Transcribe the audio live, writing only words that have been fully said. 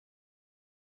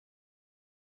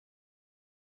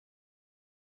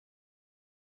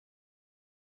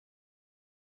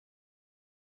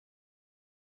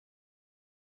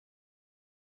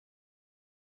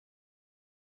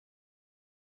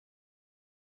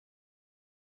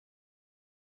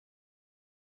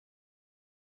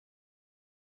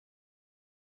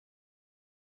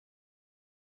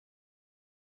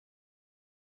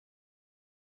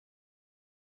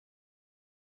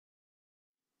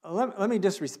Let me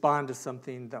just respond to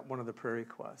something that one of the prayer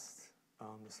requests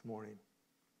this morning.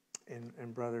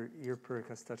 And brother, your prayer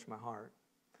request touched my heart.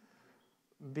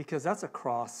 Because that's a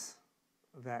cross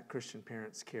that Christian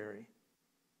parents carry.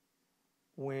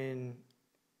 When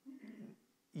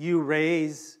you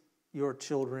raise your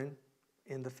children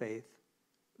in the faith,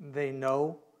 they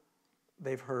know,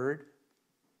 they've heard,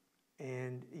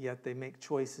 and yet they make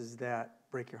choices that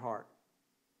break your heart.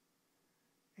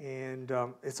 And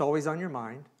it's always on your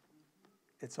mind.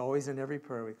 It's always in every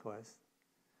prayer request.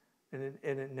 And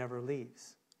it never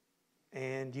leaves.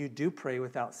 And you do pray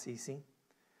without ceasing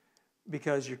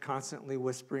because you're constantly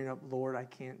whispering up, Lord, I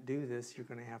can't do this. You're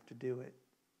going to have to do it.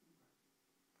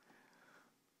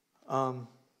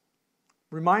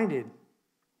 Reminded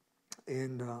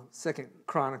in 2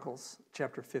 Chronicles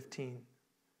chapter 15,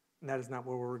 and that is not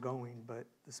where we're going but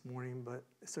this morning, but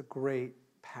it's a great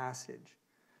passage.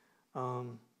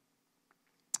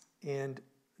 And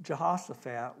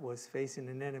Jehoshaphat was facing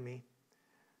an enemy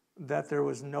that there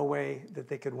was no way that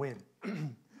they could win.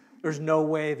 There's no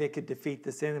way they could defeat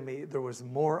this enemy. There was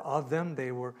more of them.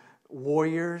 They were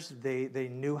warriors. They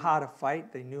knew how to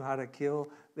fight. They knew how to kill.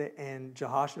 And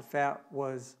Jehoshaphat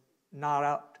was not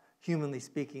up, humanly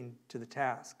speaking, to the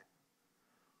task.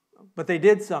 But they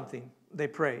did something. They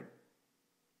prayed.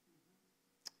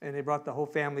 And they brought the whole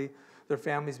family, their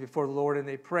families before the Lord, and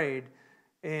they prayed.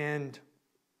 And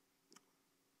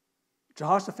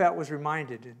Jehoshaphat was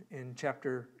reminded in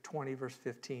chapter 20, verse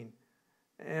 15.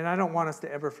 And I don't want us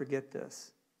to ever forget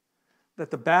this.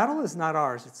 That the battle is not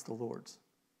ours, it's the Lord's.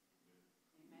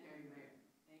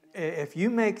 Amen. If you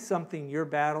make something your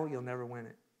battle, you'll never win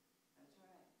it.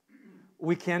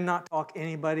 We cannot talk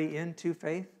anybody into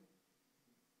faith.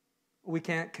 We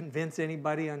can't convince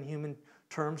anybody on human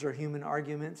terms or human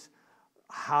arguments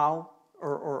how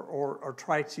or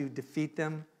try to defeat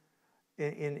them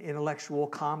in intellectual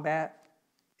combat.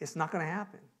 It's not going to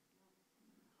happen.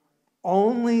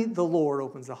 Only the Lord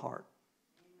opens the heart.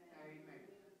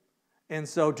 And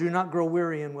so do not grow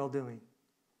weary in well-doing.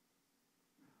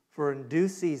 For in due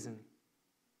season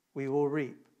we will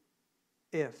reap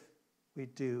if we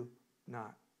do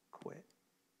not quit.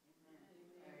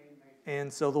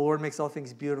 And so the Lord makes all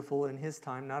things beautiful in His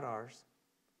time, not ours.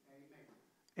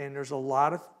 And there's a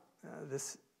lot of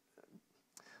there's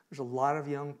a lot of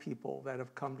young people that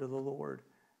have come to the Lord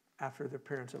after their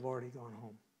parents have already gone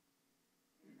home.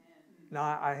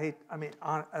 Now,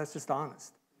 that's just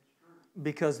honest.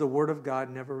 Because the Word of God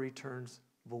never returns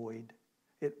void.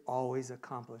 It always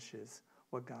accomplishes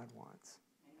what God wants.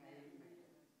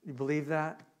 You believe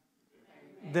that?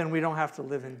 Then we don't have to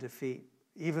live in defeat.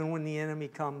 Even when the enemy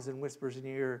comes and whispers in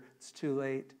your ear, it's too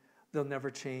late. They'll never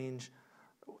change.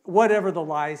 Whatever the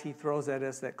lies he throws at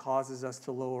us that causes us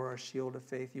to lower our shield of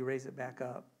faith, you raise it back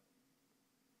up.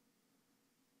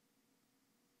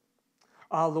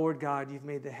 Ah, Lord God, you've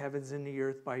made the heavens and the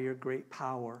earth by your great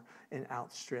power and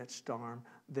outstretched arm.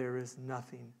 There is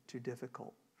nothing too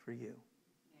difficult for you.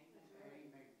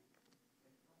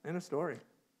 End of story.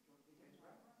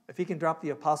 If he can drop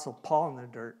the Apostle Paul in the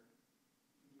dirt,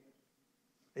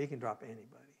 he can drop anybody.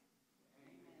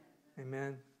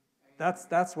 Amen.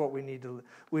 That's what we need to.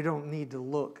 We don't need to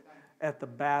look at the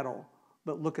battle,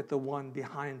 but look at the one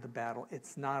behind the battle.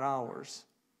 It's not ours.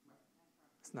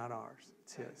 It's not ours.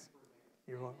 It's His.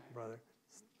 You're welcome, brother.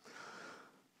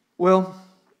 Well,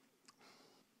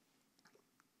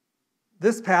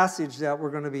 this passage that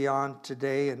we're going to be on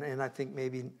today, and I think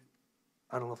maybe,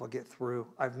 I don't know if I'll get through.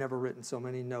 I've never written so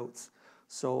many notes,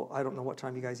 so I don't know what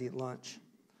time you guys eat lunch.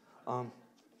 I'm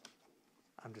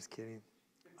just kidding.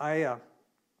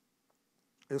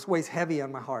 This weighs heavy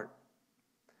on my heart.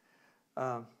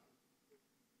 The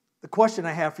question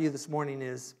I have for you this morning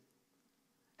is,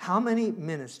 how many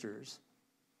ministers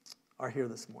are here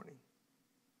this morning?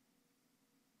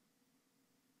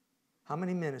 How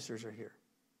many ministers are here?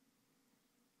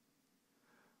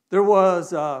 There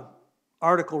was an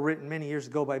article written many years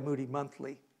ago by Moody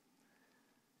Monthly.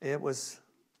 It was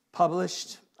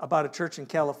published about a church in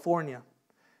California.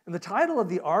 And the title of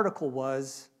the article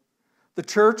was, "The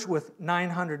Church with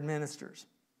 900 Ministers."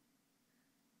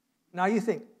 Now you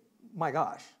think, my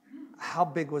gosh, how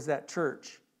big was that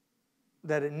church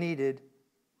that it needed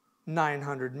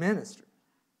 900 ministers?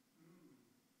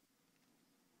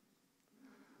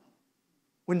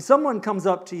 When someone comes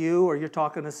up to you or you're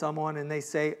talking to someone and they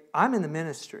say, I'm in the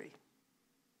ministry,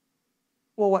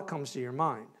 well, what comes to your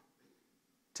mind?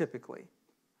 Typically,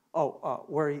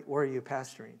 where are you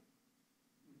pastoring?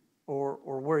 Or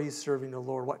where are you serving the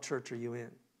Lord? What church are you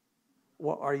in?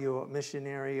 What, are you a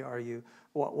missionary? Are you,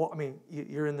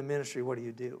 you're in the ministry. What do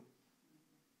you do?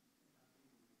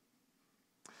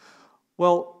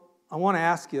 Well, I want to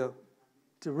ask you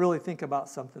to really think about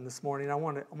something this morning. I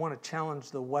want to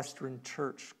challenge the Western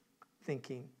church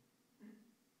thinking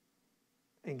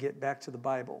and get back to the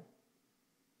Bible.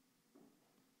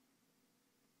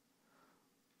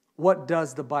 What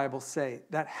does the Bible say?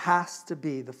 That has to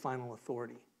be the final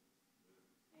authority.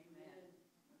 Amen.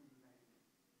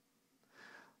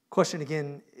 Question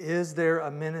again, is there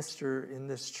a minister in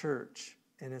this church?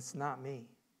 And it's not me.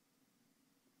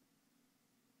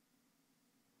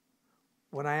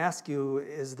 When I ask you,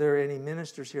 is there any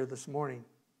ministers here this morning?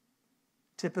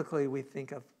 Typically we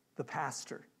think of the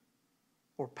pastor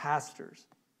or pastors,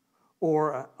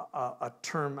 or a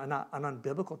term, an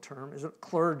unbiblical term, is it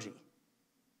clergy?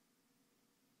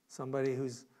 Somebody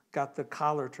who's got the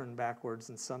collar turned backwards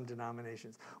in some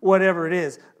denominations. Whatever it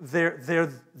is,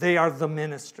 they are the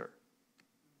minister.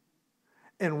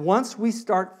 And once we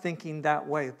start thinking that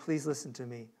way, please listen to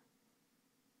me,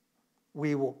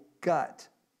 we will gut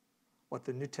what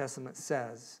the New Testament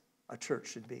says a church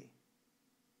should be.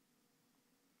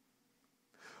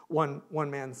 One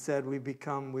man said we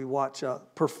watch a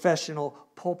professional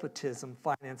pulpitism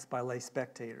financed by lay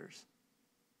spectators.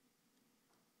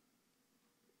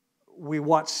 We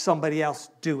watch somebody else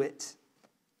do it.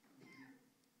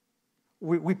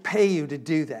 We pay you to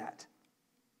do that.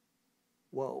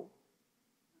 Whoa.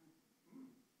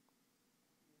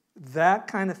 That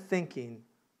kind of thinking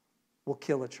will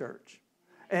kill a church.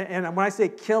 And when I say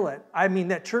kill it, I mean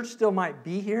that church still might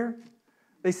be here.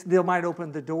 They still might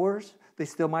open the doors. They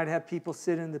still might have people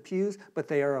sit in the pews, but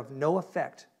they are of no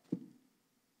effect.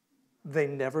 They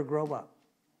never grow up.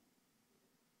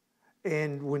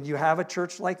 And when you have a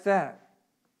church like that,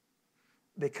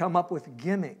 they come up with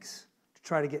gimmicks to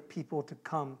try to get people to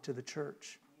come to the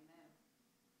church.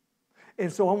 Amen.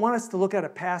 And so I want us to look at a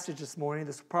passage this morning.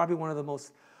 This is probably one of the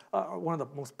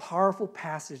most powerful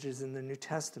passages in the New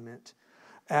Testament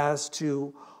as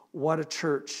to what a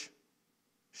church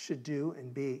should do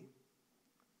and be.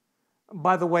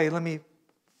 By the way, let me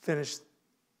finish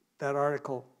that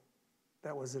article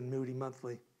that was in Moody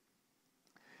Monthly.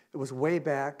 It was way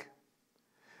back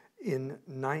in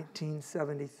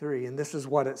 1973, and this is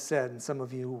what it said, and some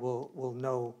of you will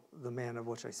know the man of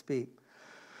which I speak.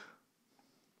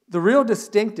 The real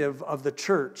distinctive of the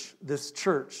church, this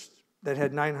church that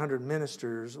had 900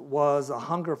 ministers, was a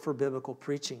hunger for biblical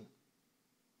preaching.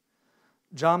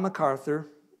 John MacArthur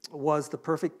was the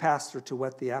perfect pastor to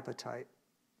whet the appetite.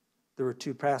 There were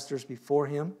two pastors before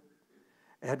him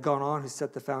had gone on who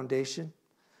set the foundation.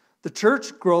 The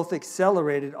church growth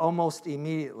accelerated almost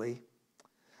immediately,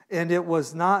 and it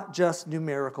was not just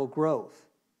numerical growth.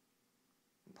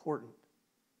 Important.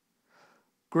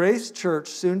 Grace Church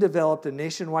soon developed a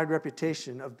nationwide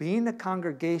reputation of being a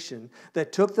congregation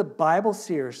that took the Bible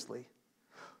seriously.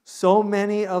 So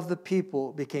many of the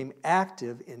people became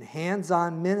active in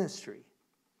hands-on ministry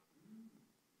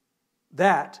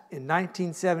that in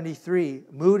 1973,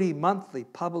 Moody Monthly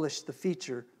published the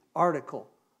feature article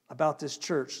about this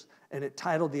church, and it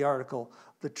titled the article,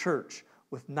 "The Church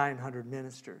with 900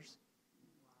 Ministers."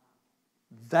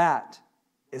 That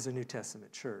is a New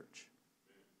Testament church.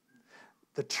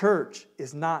 The church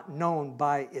is not known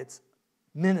by its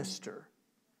minister.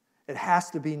 It has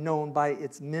to be known by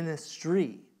its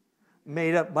ministry,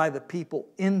 made up by the people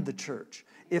in the church.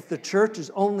 If the church is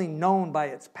only known by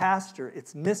its pastor,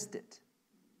 it's missed it.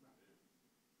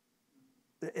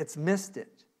 It's missed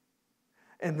it.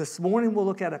 And this morning we'll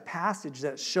look at a passage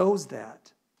that shows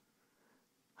that.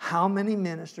 How many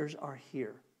ministers are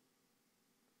here?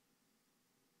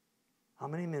 How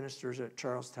many ministers at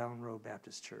Charlestown Road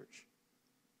Baptist Church?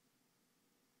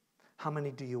 How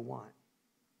many do you want?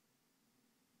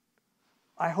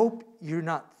 I hope you're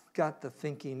not got the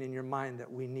thinking in your mind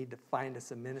that we need to find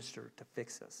us a minister to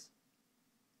fix us.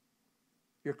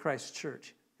 You're Christ's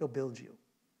church. He'll build you.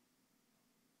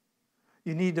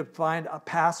 You need to find a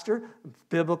pastor,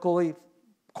 biblically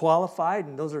qualified,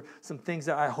 and those are some things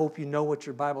that I hope you know what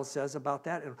your Bible says about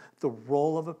that, and the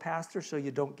role of a pastor so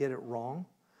you don't get it wrong.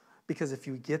 Because if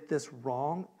you get this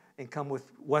wrong and come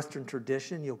with Western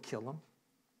tradition, you'll kill them.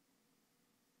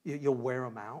 You'll wear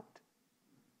them out.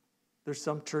 There's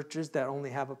some churches that only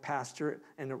have a pastor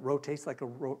and it rotates like a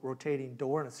rotating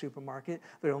door in a supermarket.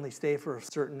 They only stay for a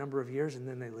certain number of years and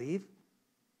then they leave.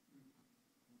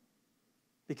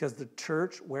 Because the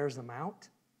church wears them out.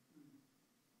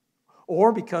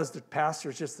 Or because the pastor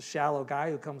is just a shallow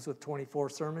guy who comes with 24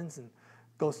 sermons and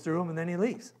goes through them and then he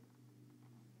leaves.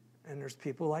 And there's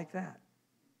people like that.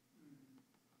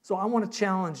 So I want to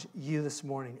challenge you this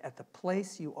morning at the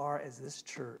place you are as this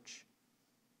church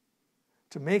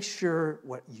to make sure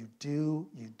what you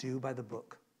do by the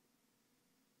book.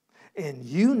 and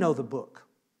you know the book.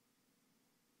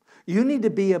 You need to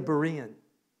be a Berean.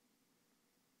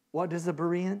 What is a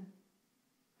Berean?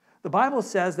 The Bible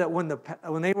says that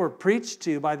when they were preached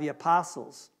to by the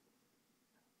apostles,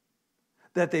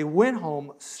 that they went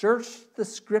home, searched the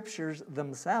scriptures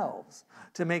themselves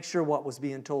to make sure what was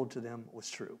being told to them was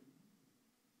true.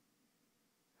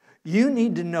 You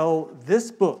need to know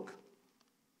this book,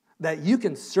 that you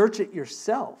can search it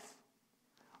yourself.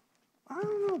 I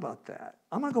don't know about that.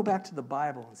 I'm going to go back to the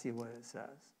Bible and see what it says.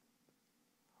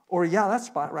 Or, yeah, that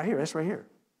spot right here. That's right here.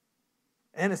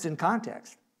 And it's in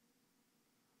context.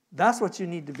 That's what you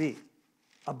need to be,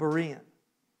 a Berean.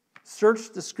 Search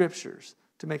the scriptures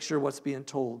to make sure what's being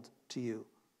told to you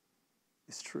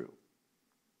is true.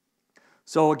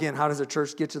 So again, how does a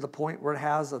church get to the point where it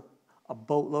has a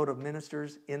boatload of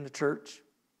ministers in the church?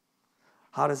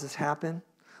 How does this happen?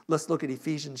 Let's look at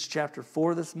Ephesians chapter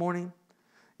 4 this morning.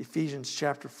 Ephesians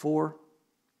chapter 4.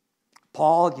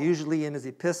 Paul, usually in his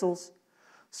epistles,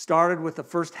 started with the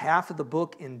first half of the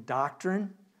book in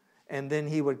doctrine, and then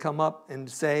he would come up and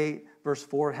say, verse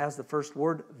 4 has the first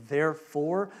word,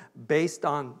 therefore, based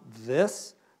on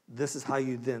this is how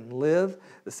you then live.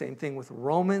 The same thing with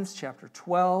Romans chapter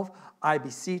 12. I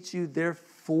beseech you,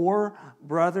 therefore,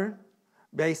 brethren,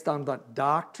 based on the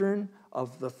doctrine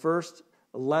of the first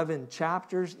 11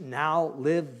 chapters, now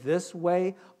live this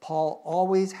way. Paul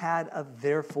always had a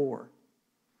therefore.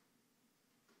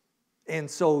 And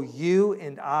so you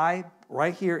and I,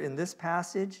 right here in this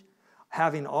passage,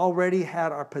 having already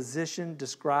had our position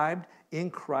described in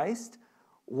Christ,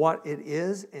 what it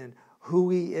is and who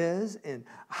he is and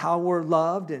how we're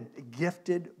loved and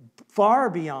gifted far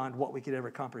beyond what we could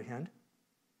ever comprehend.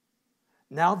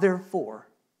 Now, therefore,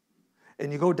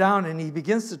 and you go down and he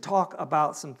begins to talk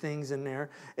about some things in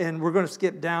there, and we're going to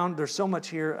skip down. There's so much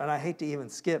here, and I hate to even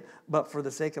skip, but for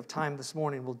the sake of time this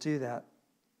morning, we'll do that.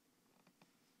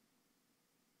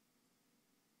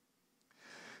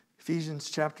 Ephesians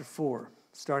chapter 4,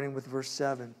 starting with verse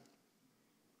 7.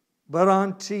 But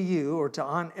unto you, or to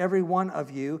on every one of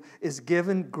you, is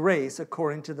given grace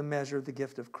according to the measure of the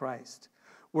gift of Christ.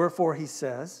 Wherefore he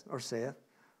says, or saith,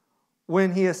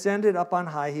 when he ascended up on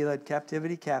high, he led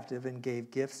captivity captive and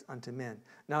gave gifts unto men.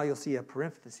 Now you'll see a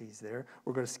parenthesis there.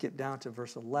 We're going to skip down to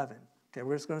verse 11. Okay,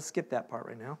 we're just going to skip that part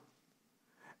right now.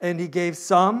 And he gave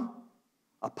some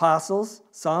apostles,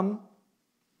 some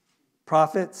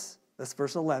prophets. That's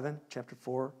verse 11, chapter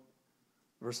 4,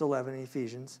 verse 11 in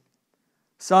Ephesians.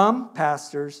 Some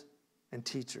pastors and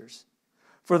teachers,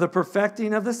 for the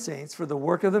perfecting of the saints, for the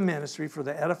work of the ministry, for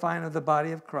the edifying of the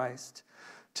body of Christ,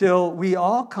 till we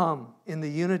all come in the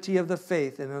unity of the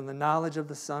faith and in the knowledge of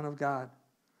the Son of God,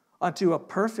 unto a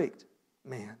perfect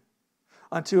man,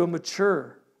 unto the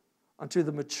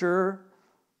mature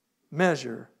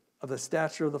measure of the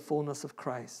stature of the fullness of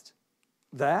Christ.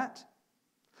 That,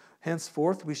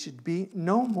 henceforth, we should be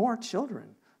no more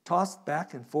children, tossed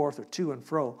back and forth or to and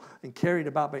fro, and carried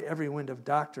about by every wind of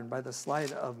doctrine, by the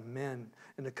sleight of men,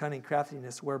 and the cunning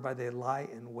craftiness whereby they lie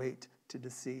in wait to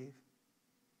deceive.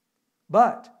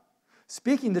 But,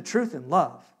 speaking the truth in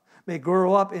love, may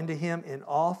grow up into him in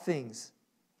all things,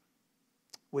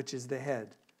 which is the head,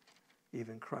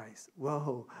 even Christ.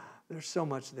 Whoa, there's so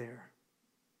much there.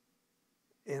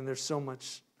 And there's so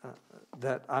much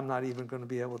that I'm not even going to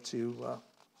be able to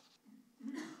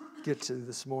get to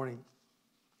this morning.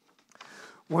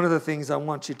 One of the things I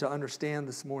want you to understand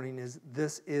this morning is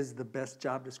this is the best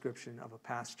job description of a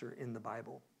pastor in the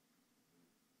Bible.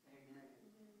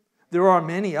 There are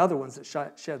many other ones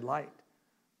that shed light.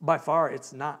 By far,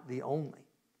 it's not the only.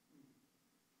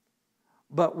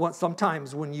 But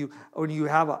sometimes when you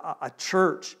have a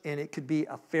church, and it could be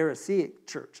a Pharisaic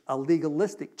church, a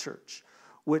legalistic church,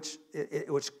 which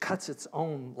cuts its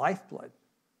own lifeblood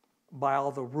by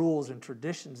all the rules and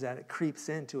traditions that it creeps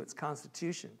into its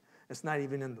constitution. It's not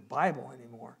even in the Bible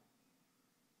anymore.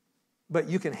 But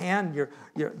you can hand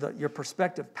your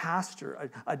prospective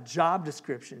pastor a job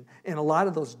description, and a lot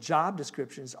of those job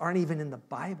descriptions aren't even in the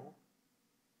Bible.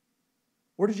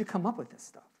 Where did you come up with this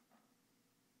stuff?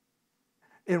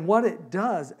 And what it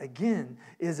does, again,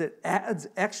 is it adds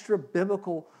extra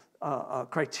biblical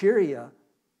criteria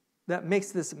that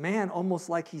makes this man almost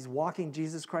like he's walking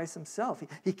Jesus Christ himself.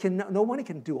 No one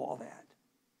can do all that.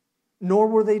 Nor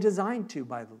were they designed to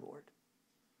by the Lord.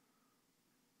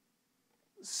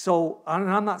 So,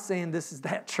 I'm not saying this is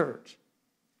that church.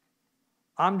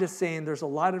 I'm just saying there's a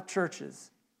lot of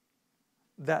churches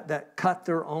that cut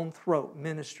their own throat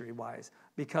ministry-wise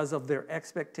because of their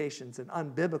expectations and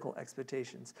unbiblical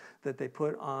expectations that they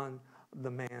put on the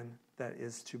man that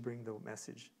is to bring the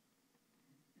message.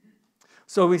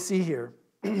 So we see here,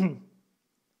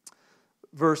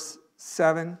 verse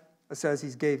 7, it says he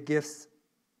gave gifts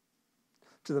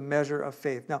to the measure of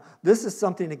faith. Now, this is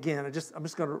something, again, I'm just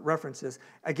going to reference this.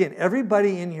 Again,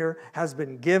 everybody in here has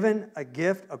been given a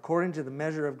gift according to the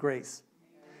measure of grace.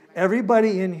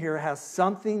 Everybody in here has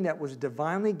something that was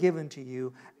divinely given to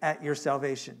you at your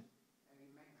salvation.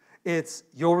 It's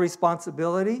your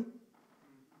responsibility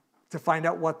to find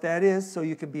out what that is so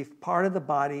you can be part of the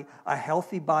body, a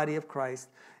healthy body of Christ,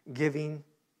 giving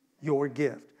your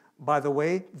gift. By the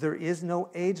way, there is no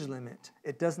age limit.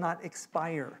 It does not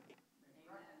expire.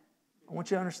 I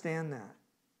want you to understand that.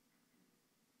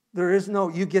 There is no,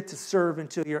 you get to serve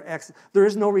until you're there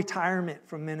is no retirement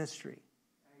from ministry.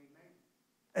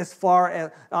 As far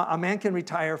as, a man can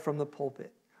retire from the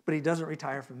pulpit, but he doesn't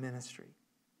retire from ministry.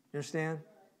 You understand?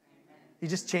 He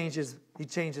just changes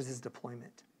his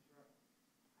deployment.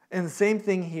 And the same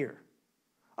thing here.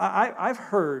 I've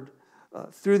heard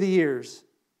through the years,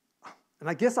 and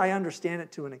I guess I understand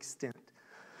it to an extent,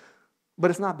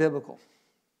 but it's not biblical.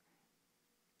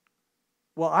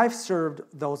 Well, I've served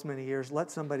those many years.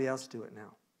 Let somebody else do it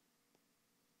now.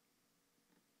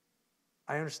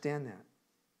 I understand that.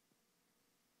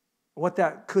 What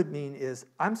that could mean is,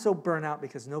 I'm so burnt out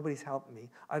because nobody's helped me.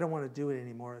 I don't want to do it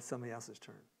anymore. It's somebody else's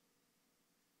turn.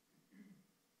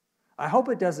 I hope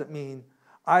it doesn't mean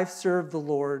I've served the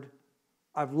Lord,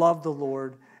 I've loved the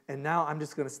Lord, and now I'm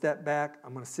just going to step back,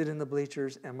 I'm going to sit in the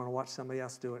bleachers, and I'm going to watch somebody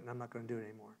else do it, and I'm not going to do it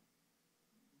anymore.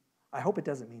 I hope it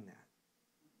doesn't mean that.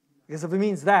 Because if it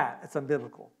means that, it's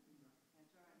unbiblical.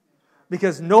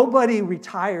 Because nobody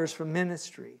retires from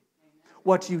ministry.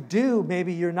 What you do,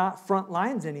 maybe you're not front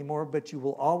lines anymore, but you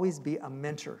will always be a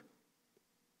mentor.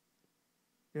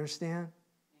 You understand?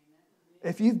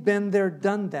 If you've been there,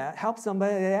 done that, help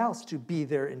somebody else to be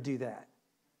there and do that.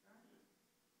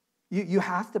 You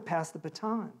have to pass the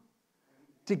baton.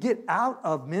 To get out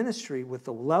of ministry with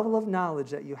the level of knowledge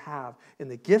that you have and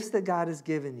the gifts that God has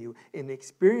given you and the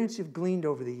experience you've gleaned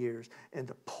over the years, and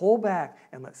to pull back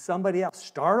and let somebody else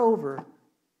start over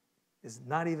is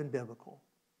not even biblical.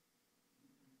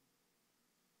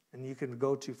 And you can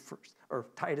go to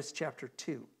Titus chapter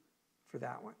 2 for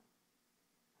that one.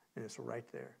 And it's right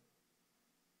there.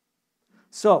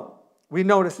 So, we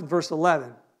notice in verse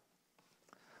 11,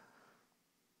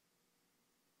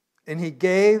 and he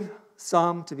gave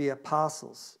some to be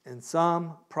apostles, and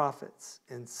some prophets,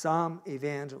 and some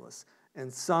evangelists,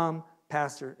 and some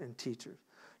pastor and teachers.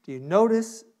 Do you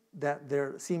notice that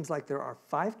there seems like there are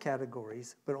 5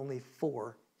 categories, but only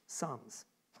 4 sums?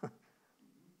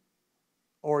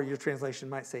 Or your translation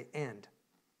might say and.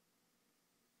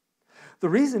 The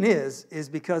reason is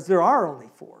because there are only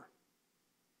 4.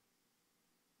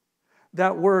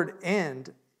 That word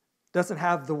and doesn't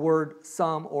have the word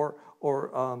some or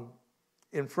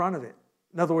in front of it.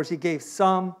 In other words, he gave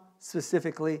some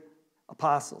specifically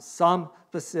apostles, some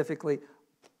specifically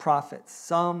prophets,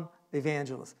 some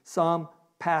evangelists, some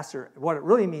pastor. What it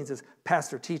really means is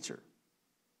pastor-teacher.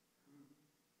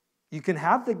 You can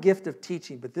have the gift of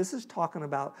teaching, but this is talking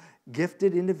about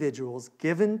gifted individuals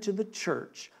given to the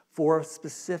church for a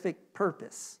specific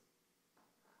purpose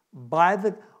by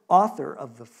the author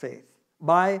of the faith,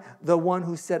 by the one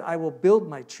who said, I will build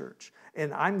my church,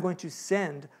 and I'm going to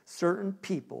send certain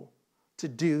people to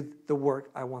do the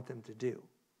work I want them to do.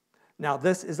 Now,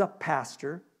 this is a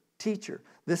pastor teacher.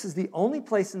 This is the only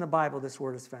place in the Bible this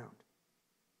word is found.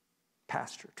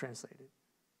 Pastor, translated.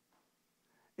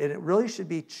 And it really should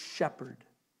be shepherd,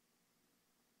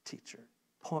 teacher.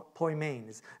 Poimen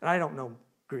is, and I don't know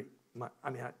Greek. I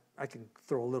mean, I can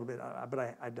throw a little bit, but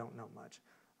I don't know much.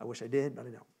 I wish I did, but I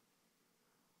don't.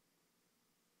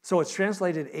 So it's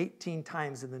translated 18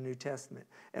 times in the New Testament,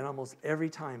 and almost every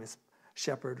time it's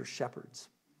shepherd or shepherds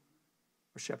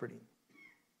or shepherding.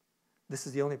 This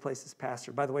is the only place it's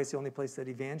pastor. By the way, it's the only place that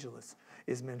evangelist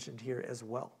is mentioned here as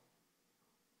well.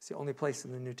 It's the only place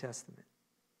in the New Testament.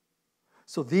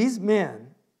 So these men,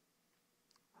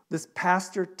 this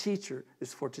pastor teacher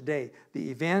is for today. The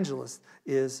evangelist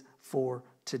is for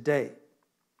today.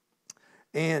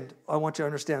 And I want you to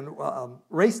understand,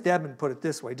 Ray Stedman put it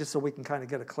this way, just so we can kind of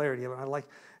get a clarity of it.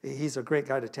 He's a great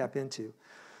guy to tap into.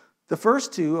 The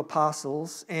first 2,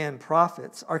 apostles and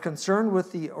prophets, are concerned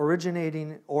with the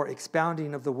originating or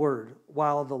expounding of the word,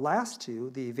 while the last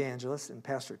 2, the evangelists and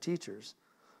pastor teachers,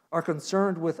 are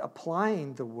concerned with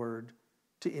applying the word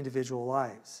to individual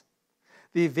lives.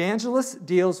 The evangelist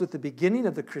deals with the beginning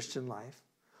of the Christian life,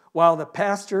 while the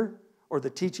pastor or the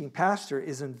teaching pastor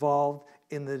is involved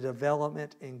in the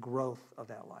development and growth of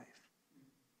that life.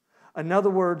 In other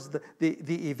words,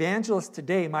 the evangelist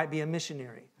today might be a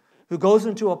missionary who goes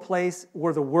into a place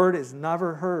where the word is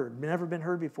never been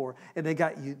heard before, and they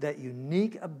got that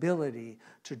unique ability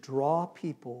to draw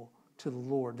people to the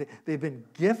Lord. They've been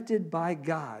gifted by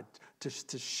God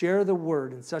to share the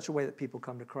word in such a way that people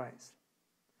come to Christ.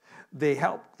 They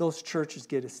help those churches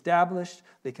get established,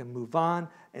 they can move on,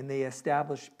 and they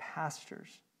establish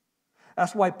pastors.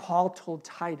 That's why Paul told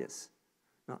Titus,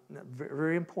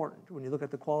 very important when you look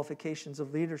at the qualifications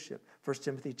of leadership, 1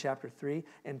 Timothy chapter 3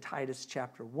 and Titus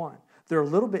chapter 1. They're a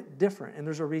little bit different, and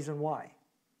there's a reason why.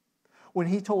 When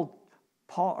he told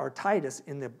Paul or Titus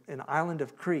in the island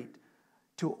of Crete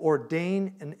to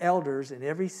ordain an elders in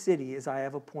every city as I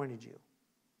have appointed you.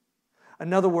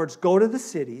 In other words, go to the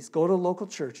cities, go to local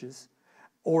churches,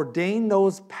 ordain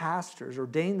those pastors,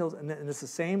 ordain those, and it's the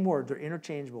same word, they're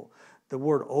interchangeable. The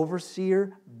word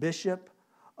overseer, bishop,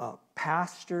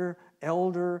 pastor,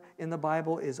 elder in the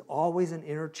Bible is always an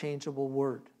interchangeable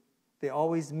word. They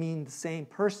always mean the same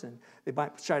person. They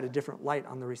might shine a different light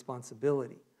on the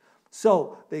responsibility.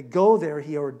 So they go there,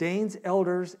 he ordains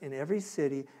elders in every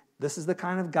city. This is the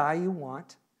kind of guy you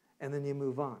want, and then you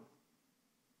move on.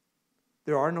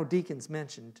 There are no deacons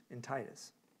mentioned in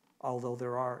Titus, although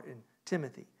there are in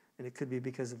Timothy, and it could be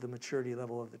because of the maturity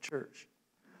level of the church.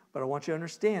 But I want you to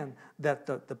understand that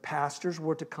the pastors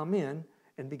were to come in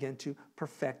and begin to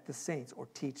perfect the saints or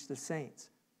teach the saints.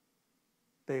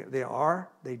 They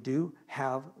do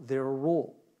have their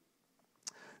role.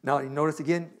 Now, you notice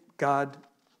again, God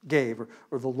gave,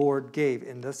 or the Lord gave.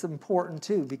 And that's important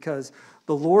too, because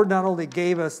the Lord not only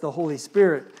gave us the Holy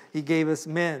Spirit, he gave us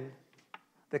men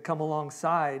that come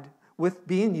alongside with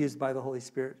being used by the Holy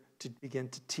Spirit to begin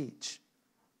to teach.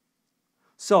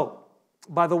 So,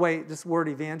 by the way, this word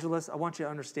evangelist, I want you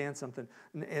to understand something.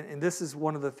 And this is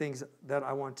one of the things that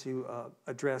I want to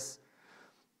address.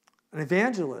 An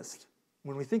evangelist,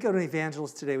 when we think of an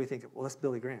evangelist today, we think, well, that's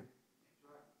Billy Graham.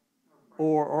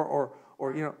 Or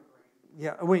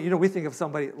yeah, we think of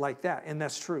somebody like that, and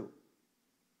that's true.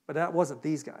 But that wasn't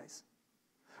these guys.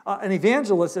 An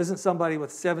evangelist isn't somebody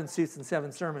with 7 suits and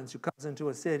 7 sermons who comes into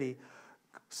a city,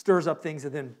 stirs up things,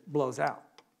 and then blows out.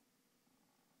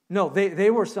 No,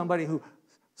 they were somebody who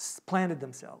planted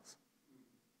themselves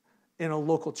in a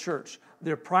local church.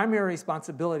 Their primary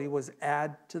responsibility was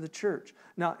add to the church.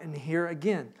 Now, and here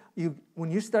again,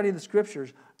 when you study the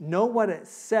scriptures, know what it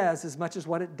says as much as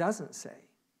what it doesn't say.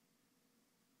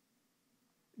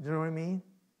 You know what I mean?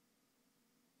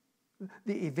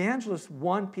 The evangelists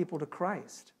won people to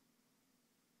Christ.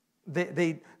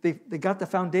 They got the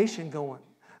foundation going.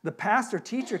 The pastor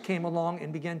teacher came along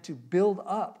and began to build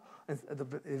up. And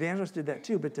the evangelist did that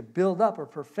too, but to build up or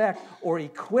perfect or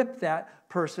equip that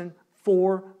person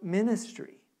for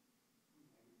ministry.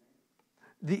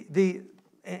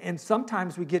 And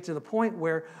sometimes we get to the point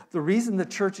where the reason the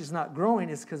church is not growing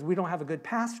is because we don't have a good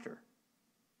pastor.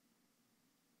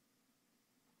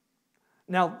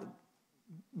 Now,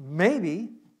 maybe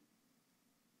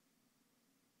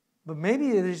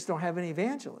they just don't have any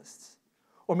evangelists.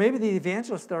 Or maybe the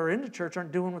evangelists that are in the church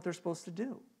aren't doing what they're supposed to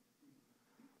do.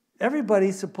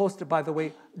 Everybody's supposed to, by the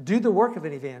way, do the work of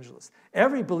an evangelist.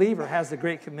 Every believer has the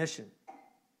Great Commission.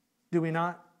 Do we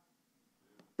not?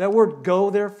 That word go,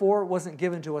 therefore, wasn't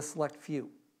given to a select few.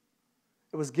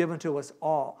 It was given to us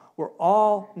all. We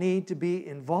all need to be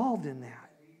involved in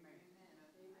that.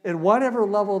 At whatever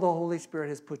level the Holy Spirit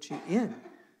has put you in.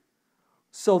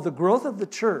 So the growth of the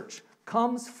church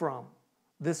comes from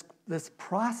this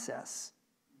process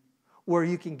where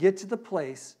you can get to the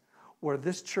place where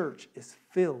this church is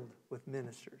filled with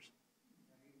ministers.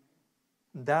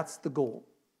 That's the goal.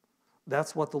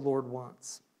 That's what the Lord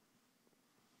wants.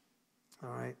 All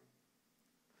right.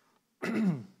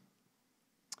 We're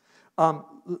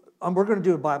going to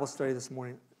do a Bible study this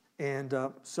morning, and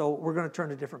so we're going to turn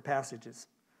to different passages.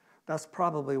 That's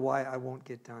probably why I won't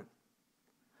get done.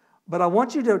 But I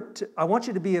want you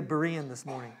to be a Berean this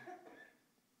morning.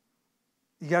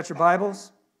 You got your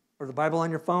Bibles or the Bible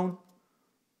on your phone?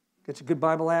 Get your good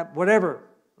Bible app, whatever.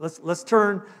 Let's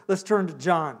turn to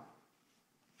John.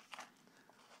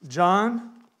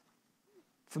 John,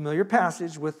 familiar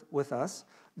passage with us.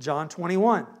 John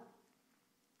 21.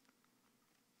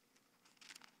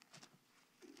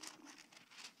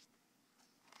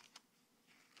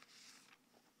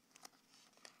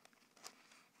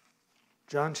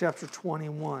 John chapter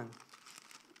 21.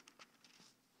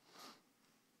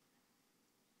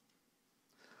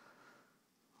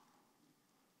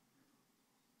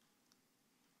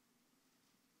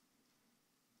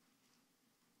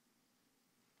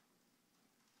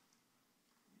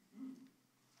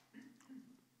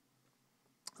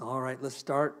 All right, let's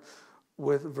start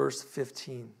with verse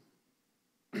 15.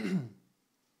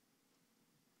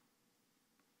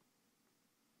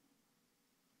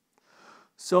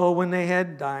 So when they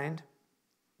had dined,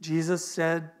 Jesus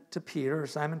said to Peter, or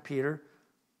Simon Peter,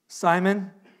 Simon,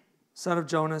 son of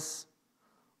Jonas,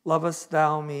 lovest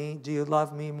thou me? Do you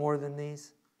love me more than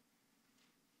these?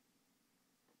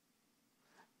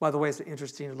 By the way, it's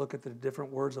interesting to look at the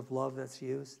different words of love that's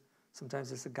used.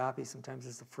 Sometimes it's agape, sometimes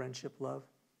it's a friendship love.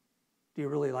 Do you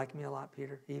really like me a lot,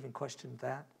 Peter? He even questioned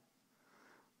that.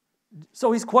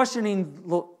 So he's questioning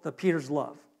the Peter's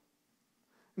love.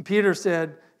 And Peter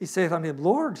said, he saith unto him,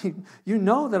 Lord, you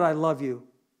know that I love you.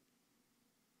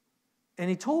 And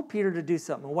he told Peter to do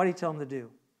something. What did he tell him to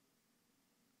do?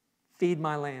 Feed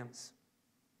my lambs.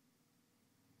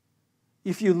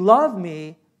 If you love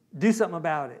me, do something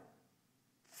about it.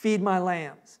 Feed my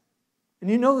lambs. And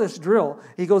you know this drill.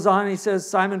 He goes on and he says,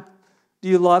 Simon, do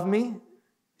you love me? He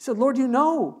said, Lord, you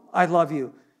know I love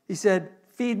you. He said,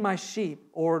 feed my sheep,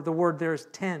 or the word there is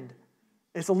tend.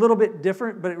 It's a little bit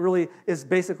different, but it really is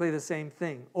basically the same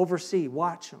thing. Oversee,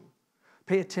 watch them,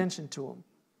 pay attention to them.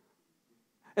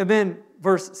 And then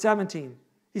verse 17,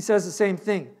 he says the same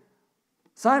thing.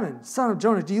 Simon, son of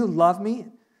Jonah, do you love me?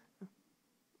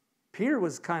 Peter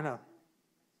was kind of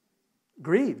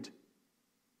grieved.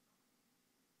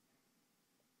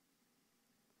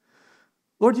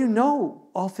 Lord, you know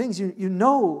all things. You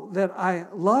know that I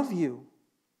love you.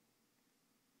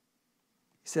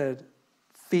 He said,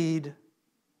 feed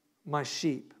my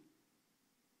sheep.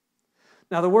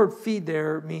 Now the word feed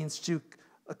there means to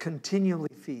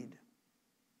continually feed.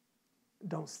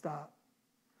 Don't stop.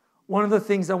 One of the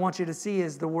things I want you to see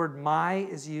is the word my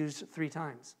is used 3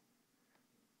 times.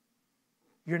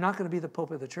 You're not going to be the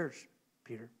pope of the church,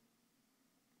 Peter.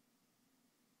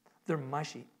 They're my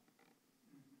sheep.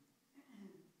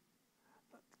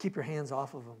 Keep your hands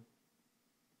off of them.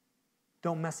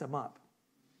 Don't mess them up.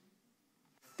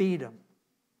 Feed them.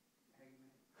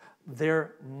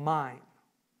 They're mine.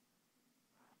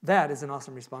 That is an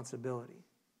awesome responsibility.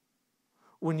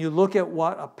 When you look at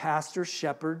what a pastor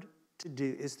shepherd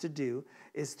is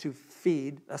to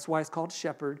feed, that's why it's called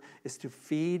shepherd, is to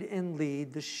feed and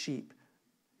lead the sheep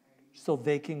so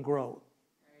they can grow.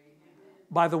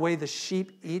 By the way, the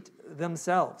sheep eat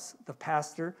themselves. The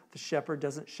pastor, the shepherd,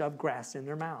 doesn't shove grass in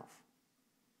their mouth.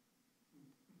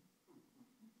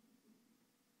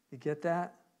 You get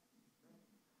that?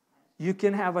 You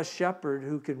can have a shepherd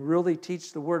who can really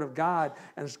teach the Word of God,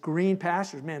 and there's green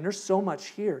pastures. Man, there's so much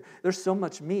here. There's so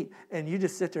much meat. And you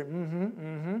just sit there,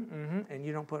 and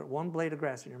you don't put one blade of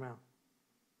grass in your mouth.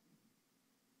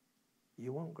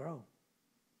 You won't grow.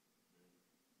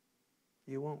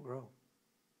 You won't grow.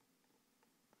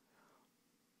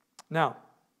 Now,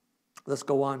 let's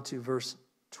go on to verse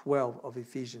 12 of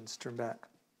Ephesians. Turn back.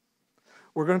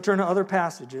 We're going to turn to other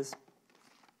passages.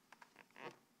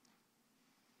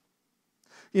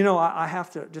 You know, I have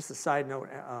to, just a side note,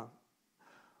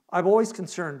 I'm always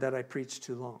concerned that I preach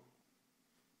too long.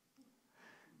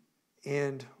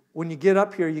 And when you get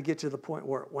up here, you get to the point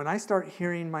where when I start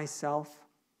hearing myself,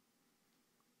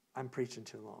 I'm preaching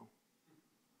too long.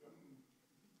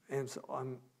 And so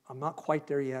I'm not quite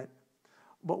there yet.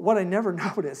 But what I never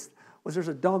noticed was there's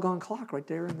a doggone clock right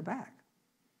there in the back.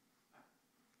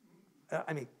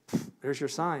 There's your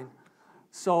sign.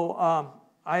 So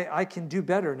I can do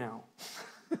better now.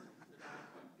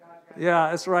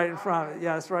 Yeah, it's right in front.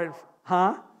 Yeah, it's right.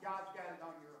 Huh? God's got it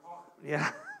on your heart.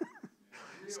 Yeah.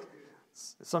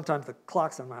 Sometimes the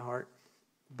clock's on my heart.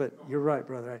 But you're right,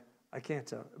 brother. I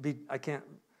can't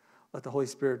let the Holy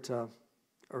Spirit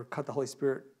or cut the Holy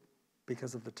Spirit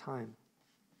because of the time.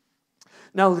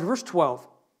 Now, verse 12,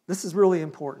 this is really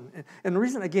important. And the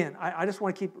reason, again, I just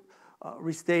want to keep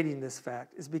restating this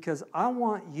fact is because I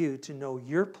want you to know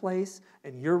your place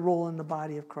and your role in the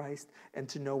body of Christ and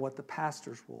to know what the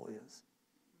pastor's role is.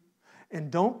 And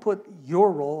don't put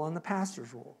your role on the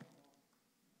pastor's role.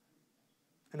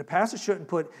 And the pastor shouldn't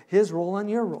put his role on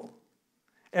your role.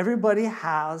 Everybody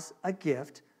has a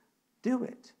gift. Do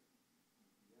it.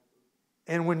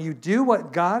 And when you do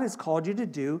what God has called you to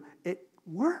do, it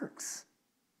works.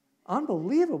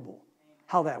 Unbelievable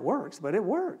how that works, but it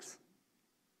works.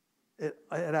 It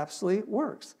absolutely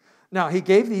works. Now, he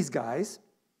gave these guys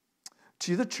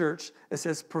to the church. It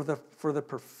says, for the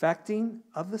perfecting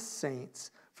of the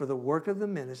saints, for the work of the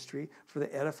ministry, for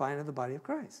the edifying of the body of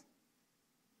Christ.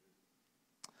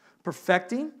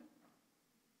 Perfecting,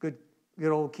 good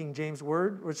old King James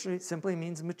word, which simply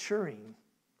means maturing.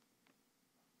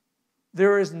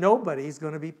 There is nobody who's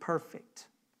going to be perfect.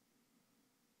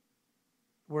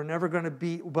 We're never going to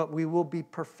be, but we will be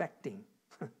perfecting.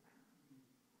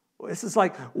 This is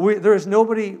like, there is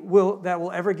nobody that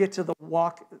will ever get to the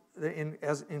walk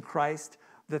in Christ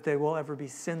that they will ever be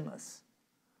sinless.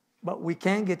 But we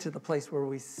can get to the place where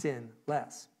we sin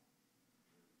less.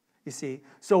 You see?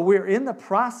 So we're in the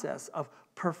process of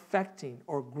perfecting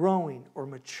or growing or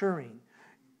maturing.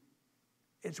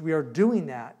 We are doing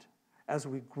that as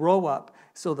we grow up.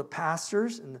 So the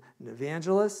pastors and the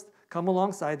evangelists come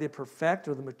alongside, they perfect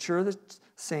or they mature the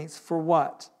saints for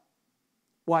what?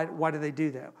 Why do they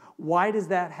do that? Why does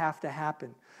that have to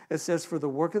happen? It says for the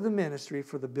work of the ministry,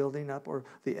 for the building up or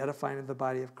the edifying of the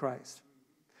body of Christ.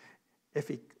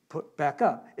 If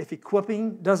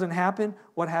equipping doesn't happen,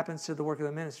 what happens to the work of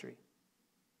the ministry?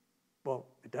 Well,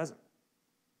 it doesn't.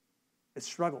 It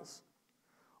struggles.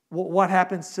 What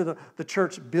happens to the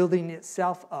church building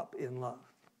itself up in love?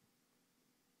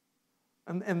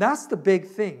 And that's the big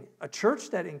thing. A church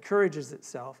that encourages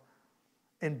itself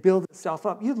and builds itself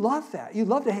up. You love that. You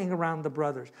love to hang around the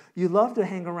brothers. You love to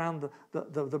hang around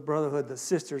the brotherhood, the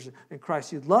sisters in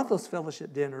Christ. You love those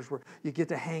fellowship dinners where you get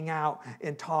to hang out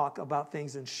and talk about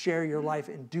things and share your life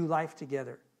and do life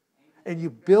together. And you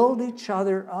build each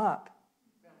other up.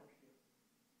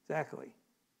 Exactly.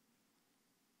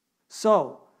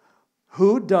 So,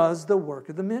 who does the work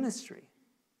of the ministry?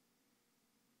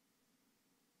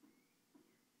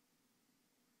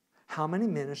 How many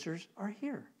ministers are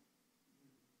here?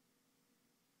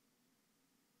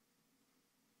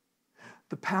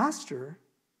 The pastor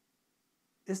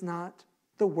is not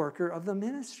the worker of the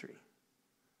ministry.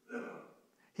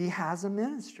 He has a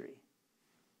ministry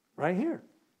right here.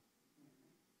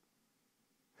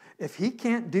 If he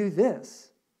can't do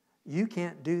this, you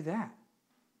can't do that.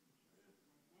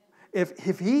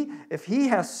 If he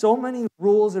has so many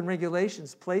rules and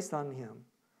regulations placed on him,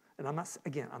 and I'm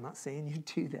not saying you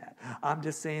do that. I'm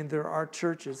just saying there are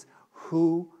churches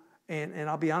who, and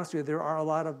I'll be honest with you, there are a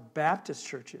lot of Baptist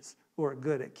churches who are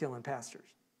good at killing pastors.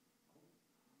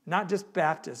 Not just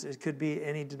Baptists, it could be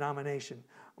any denomination,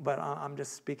 but I'm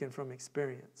just speaking from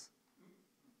experience.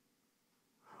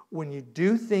 When you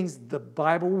do things the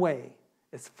Bible way,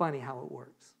 it's funny how it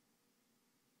works.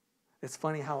 It's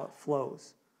funny how it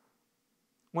flows.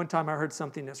 One time I heard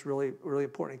something that's really, really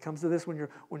important. It comes to this when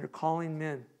you're calling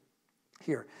men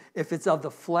here. If it's of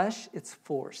the flesh, it's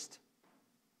forced.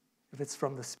 If it's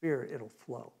from the Spirit, it'll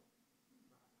flow.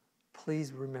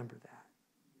 Please remember that.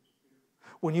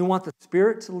 When you want the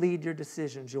Spirit to lead your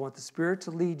decisions, you want the Spirit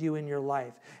to lead you in your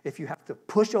life, if you have to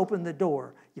push open the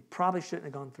door, you probably shouldn't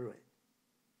have gone through it.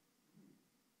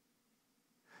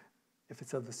 If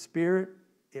it's of the Spirit,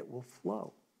 it will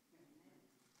flow.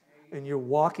 And you're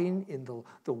walking in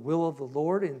the will of the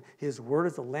Lord, and His word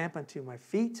is a lamp unto my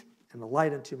feet and a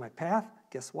light unto my path.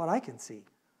 Guess what I can see?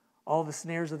 All the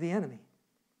snares of the enemy.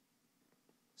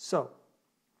 So,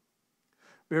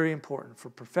 very important for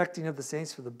perfecting of the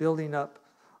saints, for the building up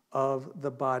of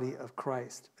the body of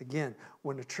Christ. Again,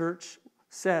 when the church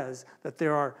says that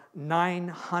there are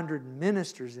 900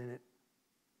 ministers in it,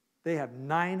 they have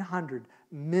 900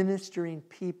 ministering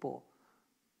people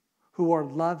who are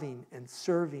loving and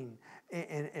serving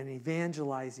and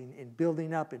evangelizing and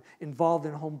building up and involved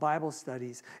in home Bible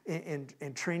studies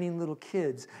and training little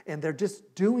kids. And they're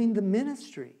just doing the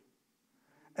ministry.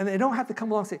 And they don't have to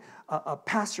come along and say,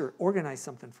 Pastor, organize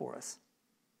something for us.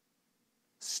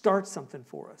 Start something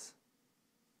for us.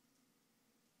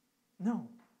 No.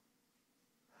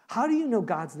 How do you know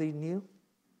God's leading you?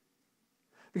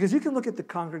 Because you can look at the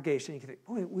congregation and you can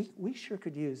think, boy, we sure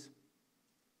could use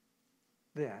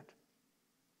that.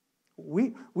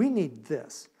 We need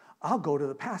this. I'll go to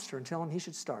the pastor and tell him he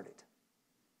should start it.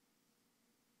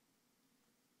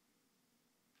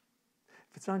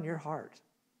 If it's on your heart,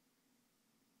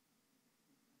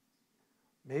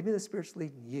 maybe the Spirit's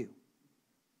leading you.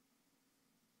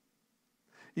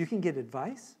 You can get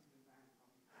advice.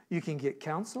 You can get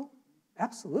counsel.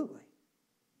 Absolutely.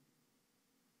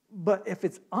 But if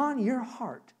it's on your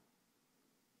heart,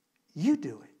 you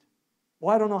do it.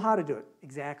 Well, I don't know how to do it.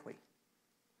 Exactly.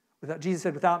 Jesus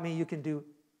said, without me, you can do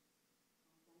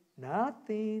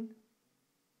nothing.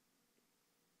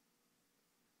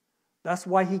 That's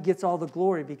why he gets all the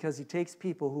glory, because he takes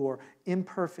people who are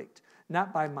imperfect,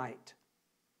 not by might,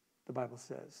 the Bible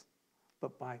says,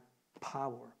 but by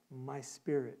power, my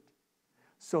Spirit.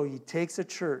 So he takes a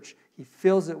church, he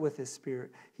fills it with his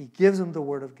Spirit, he gives them the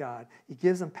Word of God, he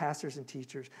gives them pastors and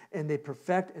teachers, and they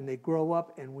perfect and they grow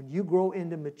up. And when you grow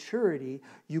into maturity,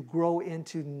 you grow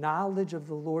into knowledge of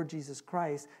the Lord Jesus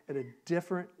Christ at a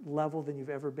different level than you've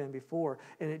ever been before.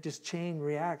 And it just chain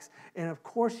reacts. And of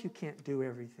course you can't do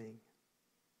everything.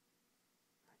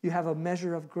 You have a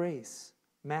measure of grace.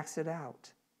 Max it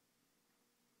out.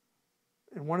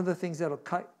 And one of the things that'll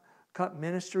cut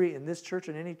ministry in this church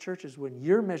and any church is when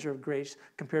your measure of grace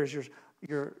compares your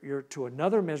to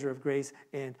another measure of grace,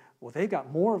 and well, they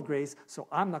got more of grace, so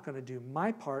I'm not going to do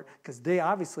my part because they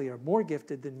obviously are more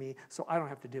gifted than me, so I don't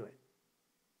have to do it.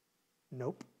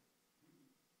 Nope.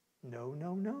 No,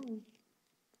 no, no.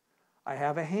 I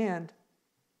have a hand.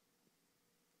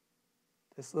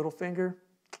 This little finger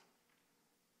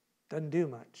doesn't do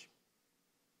much.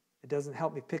 It doesn't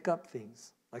help me pick up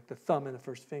things like the thumb and the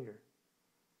first finger.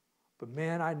 But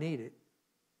man, I need it.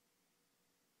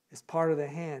 It's part of the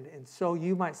hand. And so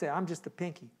you might say, I'm just a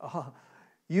pinky. Oh,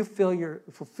 you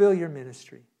fulfill your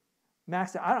ministry.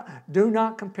 Max, do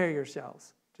not compare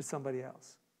yourselves to somebody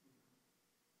else.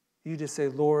 You just say,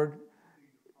 Lord,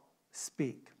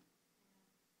 speak.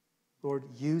 Lord,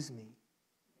 use me.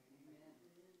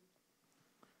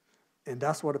 And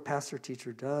that's what a pastor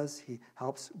teacher does. He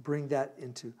helps bring that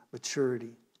into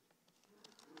maturity.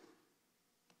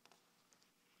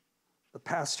 The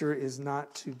pastor is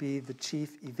not to be the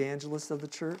chief evangelist of the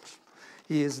church.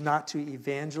 He is not to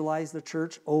evangelize the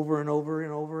church over and over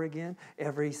and over again.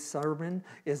 Every sermon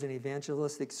is an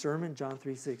evangelistic sermon, John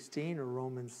 3:16 or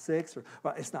Romans 6.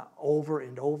 It's not over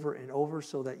and over and over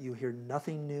so that you hear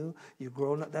nothing new. You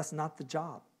grow. That's not the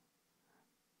job.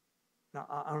 Now,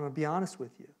 I'm going to be honest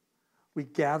with you. We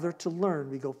gather to learn.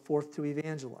 We go forth to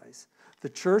evangelize. The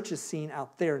church is seen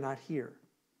out there, not here.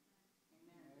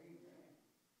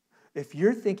 If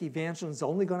you think evangelism is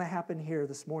only going to happen here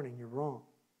this morning, you're wrong.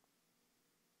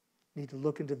 You need to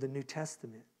look into the New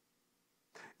Testament.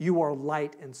 You are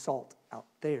light and salt out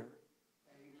there.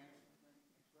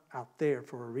 Out there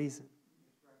for a reason.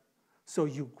 So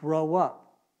you grow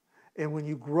up. And when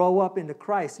you grow up into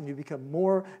Christ and you become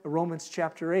more, Romans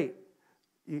chapter 8,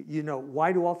 you know,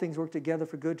 why do all things work together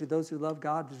for good to those who love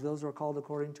God, to those who are called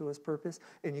according to his purpose?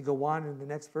 And you go on in the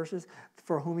next verses.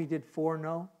 For whom he did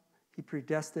foreknow, he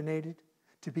predestinated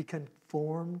to be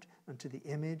conformed unto the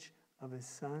image of his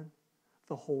Son.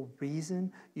 The whole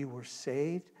reason you were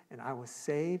saved and I was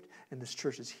saved and this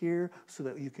church is here so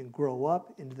that you can grow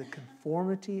up into the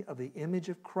conformity of the image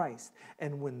of Christ.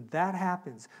 And when that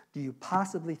happens, do you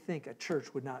possibly think a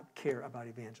church would not care about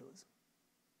evangelism?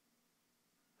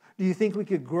 Do you think we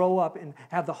could grow up and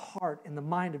have the heart and the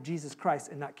mind of Jesus Christ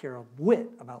and not care a whit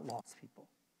about lost people?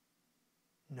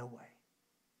 No way.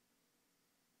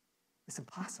 It's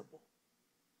impossible.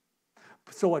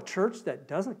 So a church that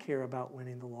doesn't care about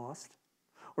winning the lost,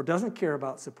 or doesn't care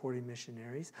about supporting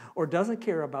missionaries, or doesn't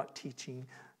care about teaching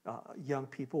young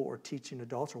people or teaching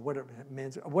adults or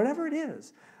whatever it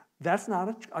is, that's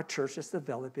not a church that's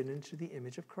developing into the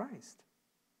image of Christ.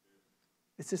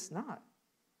 It's just not.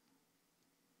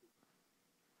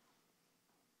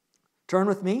 Turn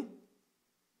with me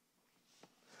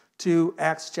to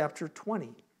Acts chapter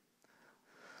 20.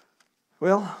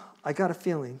 Well, I got a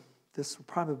feeling this will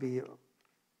probably be,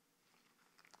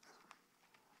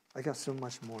 I got so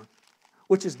much more,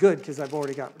 which is good because I've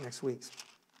already got next week's.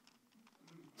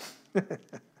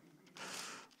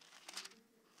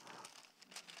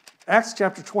 Acts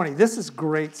chapter 20. This is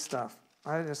great stuff.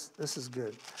 This is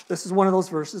good. This is one of those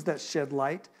verses that shed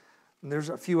light. And there's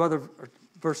a few other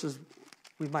verses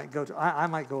we might go to. I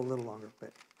might go a little longer,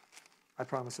 but I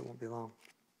promise it won't be long.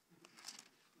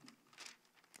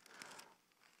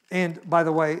 And by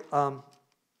the way,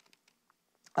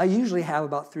 I usually have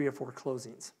about 3 or 4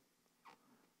 closings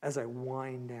as I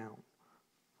wind down.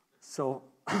 So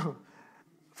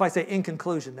if I say in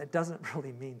conclusion, that doesn't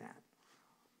really mean that.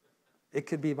 It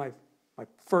could be my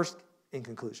first in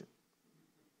conclusion.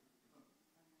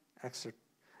 Acts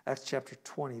chapter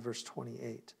 20, verse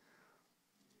 28.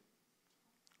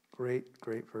 Great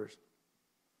verse.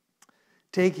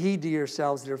 Take heed to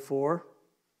yourselves, therefore.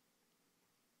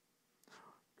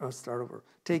 I'll start over.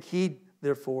 Take heed,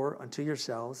 therefore, unto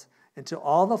yourselves and to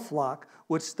all the flock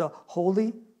which the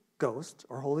Holy Ghost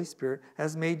or Holy Spirit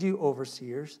has made you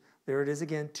overseers. There it is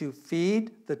again. To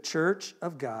feed the church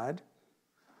of God,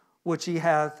 which he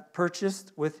hath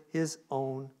purchased with his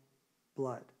own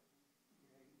blood.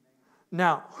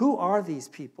 Now, who are these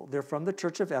people? They're from the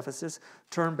church of Ephesus.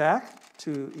 Turn back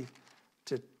to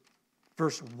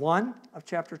verse 1 of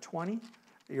chapter 20.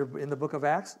 You're in the book of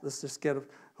Acts. Let's just get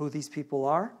who these people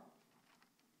are.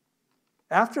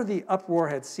 After the uproar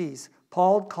had ceased,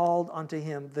 Paul called unto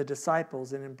him the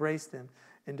disciples and embraced them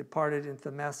and departed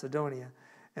into Macedonia.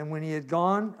 And when he had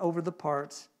gone over the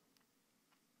parts,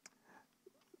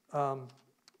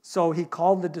 so he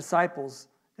called the disciples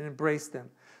and embraced them.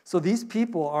 So these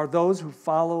people are those who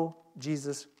follow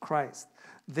Jesus Christ.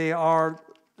 They are,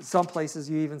 some places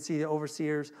you even see the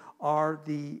overseers are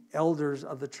the elders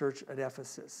of the church at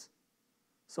Ephesus.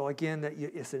 So again,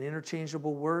 it's an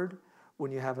interchangeable word.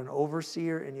 when you have an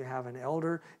overseer and you have an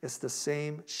elder, it's the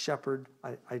same shepherd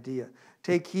idea.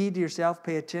 Take heed to yourself,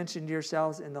 pay attention to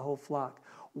yourselves and the whole flock.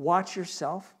 Watch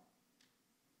yourself.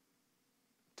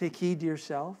 Take heed to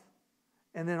yourself.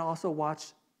 And then also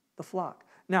watch the flock.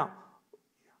 Now,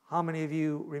 how many of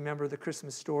you remember the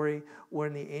Christmas story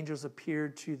when the angels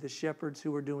appeared to the shepherds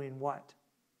who were doing what?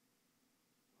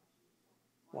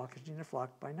 Walking in their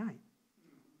flock by night.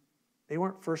 They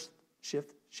weren't first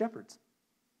shift shepherds.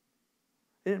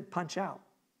 They didn't punch out.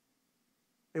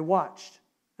 They watched.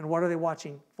 And what are they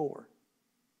watching for?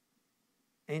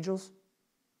 Angels?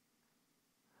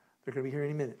 They're going to be here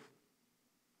any minute.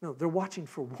 No, they're watching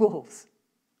for wolves.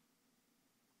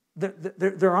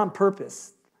 They're on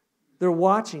purpose. They're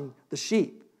watching the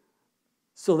sheep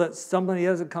so that somebody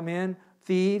doesn't come in,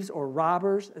 thieves or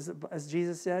robbers, as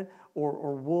Jesus said,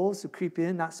 or wolves who creep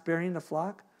in, not sparing the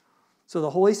flock. So the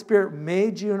Holy Spirit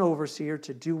made you an overseer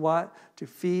to do what? To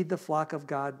feed the flock of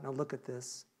God. Now look at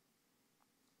this.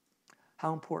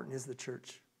 How important is the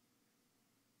church?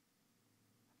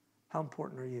 How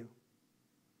important are you?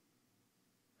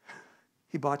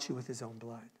 He bought you with his own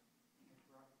blood.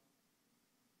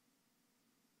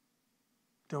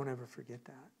 Don't ever forget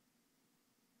that.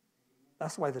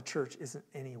 That's why the church isn't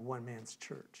any one man's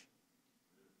church.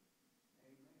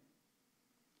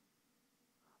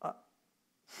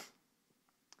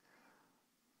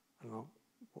 I don't know.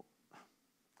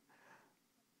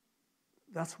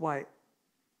 That's why,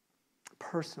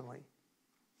 personally,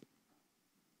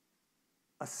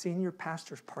 a senior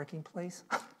pastor's parking place,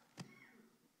 I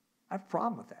have a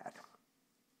problem with that.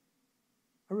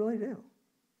 I really do.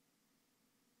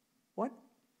 What?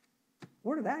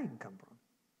 Where did that even come from?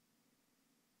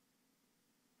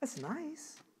 That's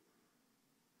nice.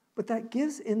 But that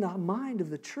gives in the mind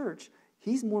of the church,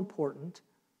 he's more important.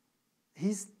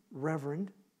 He's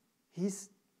reverend. He's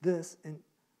this. And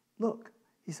look,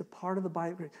 he's a part of the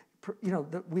Bible. You know,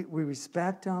 we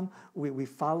respect them. We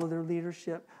follow their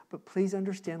leadership. But please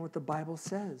understand what the Bible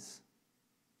says.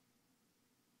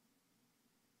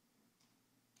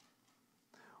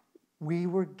 We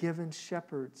were given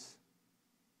shepherds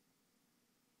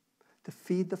to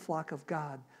feed the flock of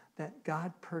God that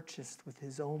God purchased with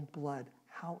his own blood.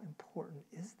 How important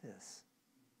is this?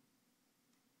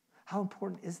 How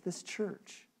important is this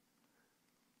church?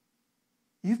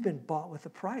 You've been bought with a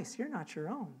price. You're not your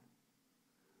own.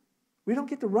 We don't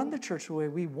get to run the church the way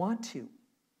we want to.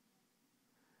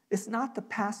 It's not the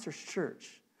pastor's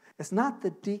church. It's not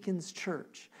the deacon's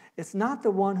church. It's not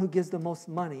the one who gives the most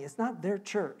money. It's not their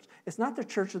church. It's not the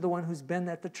church of the one who's been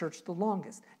at the church the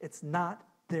longest. It's not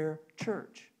their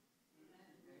church.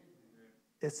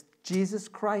 It's Jesus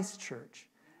Christ's church.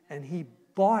 And he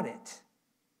bought it.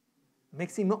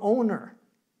 Makes him the owner.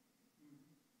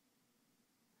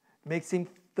 Makes him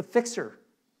the fixer.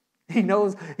 He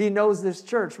knows this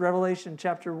church. Revelation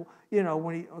chapter,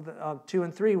 when 2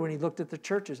 and 3, when he looked at the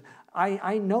churches.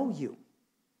 I know you.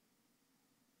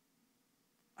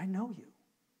 I know you.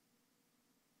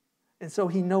 And so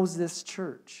he knows this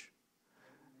church.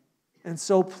 And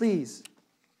so please,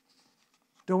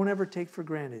 don't ever take for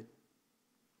granted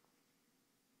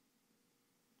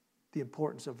the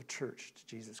importance of a church to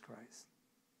Jesus Christ.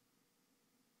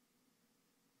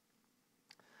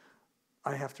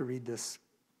 I have to read this.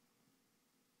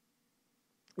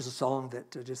 There's a song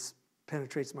that just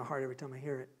penetrates my heart every time I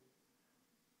hear it.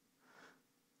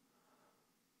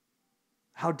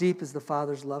 How deep is the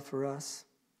Father's love for us?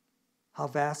 How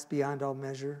vast beyond all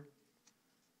measure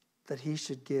that he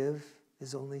should give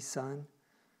his only Son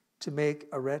to make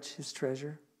a wretch his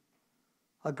treasure?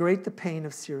 How great the pain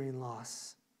of Syrian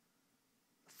loss.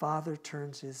 The Father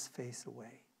turns his face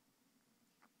away.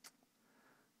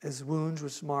 As wounds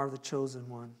which mar the chosen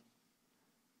one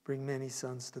bring many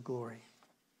sons to glory.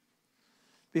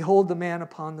 Behold the man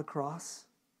upon the cross,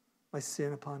 my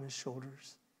sin upon his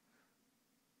shoulders.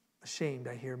 Ashamed,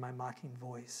 I hear my mocking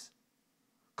voice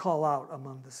call out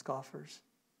among the scoffers.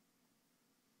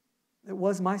 It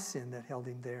was my sin that held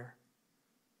him there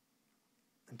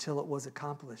until it was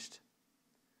accomplished.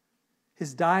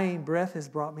 His dying breath has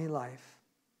brought me life.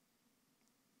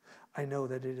 I know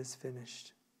that it is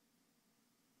finished.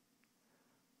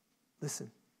 Listen,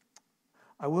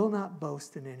 I will not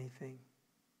boast in anything.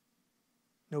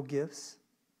 No gifts,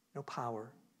 no power,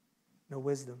 no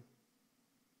wisdom.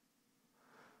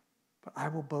 But I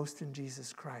will boast in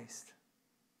Jesus Christ,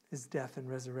 his death and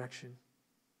resurrection.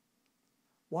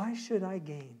 Why should I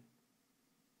gain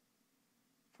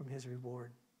from his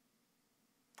reward?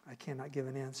 I cannot give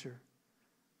an answer.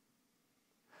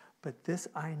 But this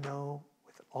I know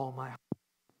with all my heart.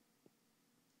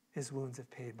 His wounds have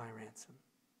paid my ransom.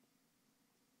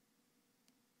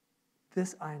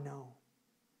 This I know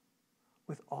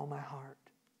with all my heart,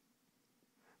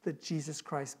 that Jesus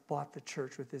Christ bought the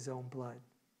church with his own blood.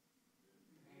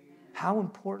 How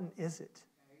important is it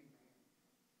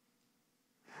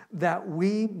that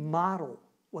we model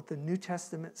what the New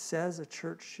Testament says a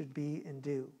church should be and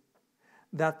do,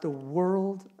 that the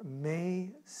world may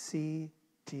see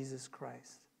Jesus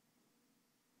Christ?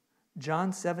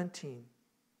 John 17.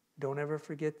 Don't ever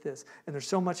forget this. And there's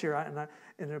so much here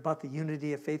and about the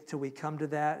unity of faith till we come to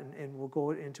that, and we'll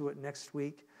go into it next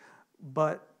week.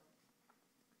 But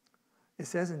it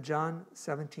says in John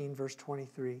 17, verse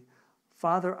 23,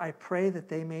 Father, I pray that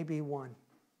they may be one.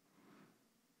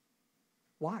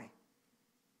 Why?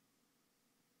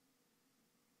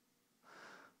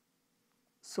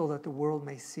 So that the world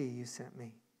may see you sent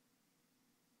me.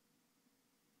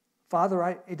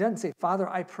 Father, it doesn't say, Father,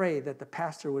 I pray that the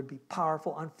pastor would be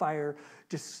powerful, on fire,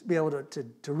 just be able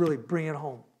to really bring it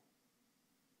home.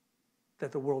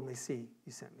 That the world may see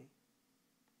you sent me.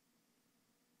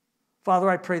 Father,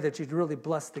 I pray that you'd really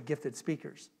bless the gifted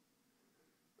speakers,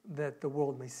 that the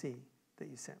world may see that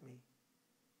you sent me.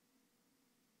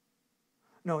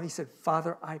 No, he said,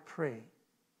 Father, I pray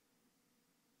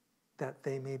that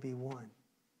they may be one,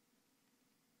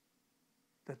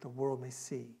 that the world may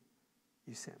see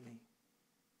you sent me.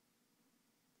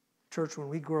 Church, when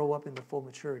we grow up into full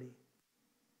maturity,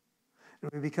 and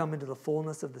we become into the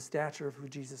fullness of the stature of who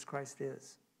Jesus Christ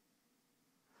is,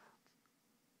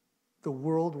 the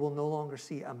world will no longer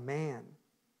see a man.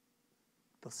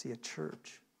 They'll see a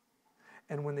church.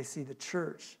 And when they see the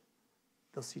church,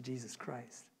 they'll see Jesus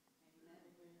Christ.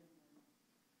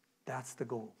 That's the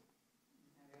goal.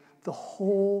 The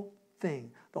whole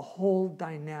thing, the whole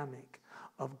dynamic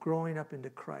of growing up into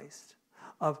Christ,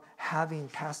 of having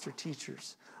pastor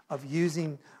teachers, of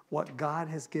using what God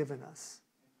has given us.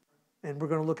 And we're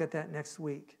going to look at that next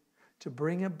week. To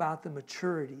bring about the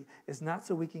maturity is not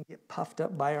so we can get puffed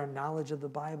up by our knowledge of the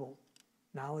Bible.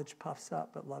 Knowledge puffs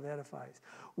up, but love edifies.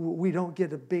 We don't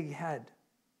get a big head.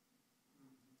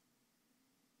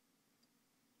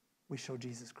 We show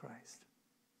Jesus Christ.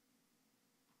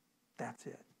 That's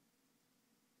it.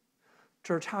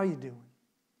 Church, how are you doing?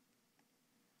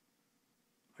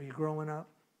 Are you growing up?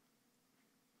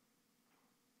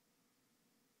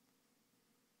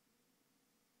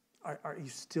 Are you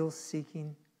still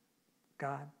seeking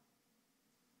God?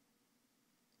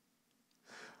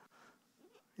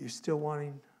 Are you still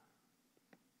wanting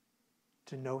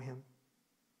to know him?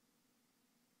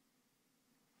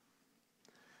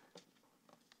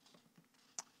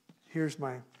 Here's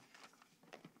my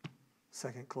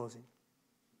second closing.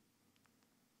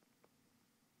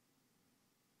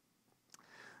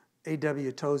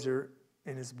 A.W. Tozer,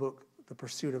 in his book, The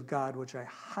Pursuit of God, which I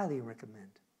highly recommend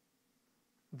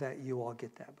that you all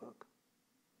get that book.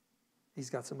 He's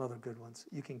got some other good ones.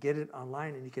 You can get it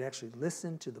online, and you can actually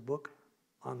listen to the book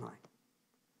online.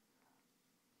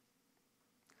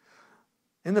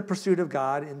 In The Pursuit of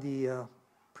God, in the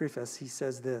preface, he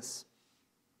says this: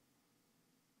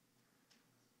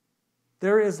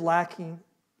 there is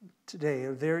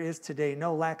today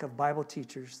no lack of Bible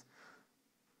teachers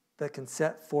that can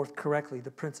set forth correctly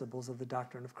the principles of the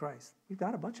doctrine of Christ. We've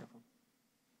got a bunch of them,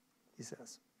 he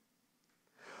says.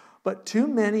 But too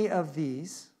many of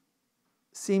these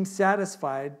seem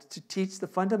satisfied to teach the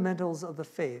fundamentals of the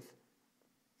faith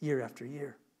year after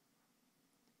year.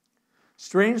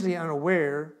 Strangely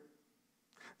unaware,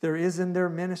 there is in their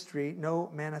ministry no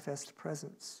manifest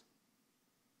presence,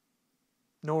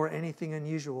 nor anything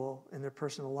unusual in their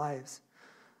personal lives.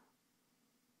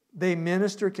 They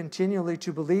minister continually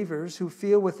to believers who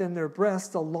feel within their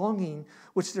breasts a longing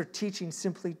which their teaching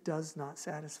simply does not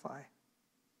satisfy.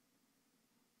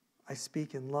 I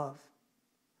speak in love.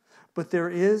 But there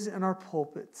is in our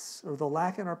pulpits, or the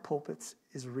lack in our pulpits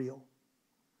is real.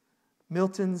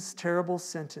 Milton's terrible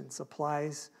sentence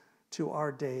applies to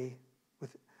our day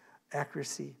with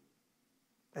accuracy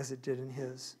as it did in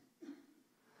his.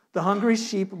 The hungry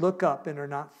sheep look up and are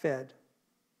not fed.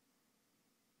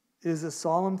 It is a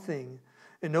solemn thing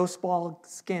and no small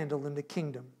scandal in the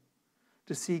kingdom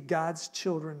to see God's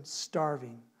children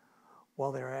starving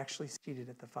while they are actually seated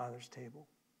at the Father's table.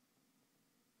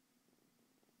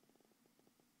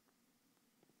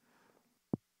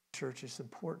 Church, is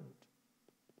important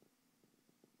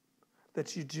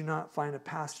that you do not find a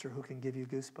pastor who can give you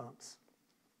goosebumps,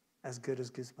 as good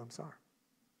as goosebumps are.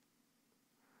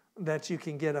 That you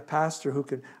can get a pastor who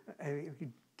can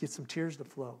get some tears to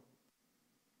flow.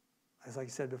 As I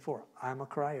said before, I'm a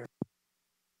crier.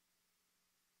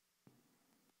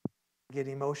 Get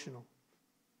emotional.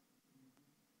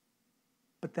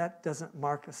 But that doesn't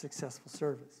mark a successful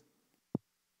service.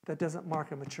 that doesn't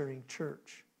mark a maturing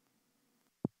church.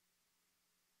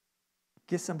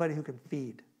 Get somebody who can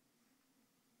feed.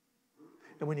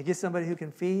 And when you get somebody who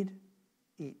can feed,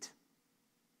 eat.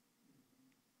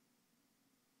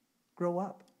 Grow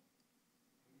up.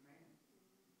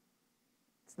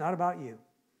 It's not about you.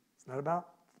 It's not about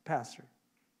the pastor.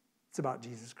 It's about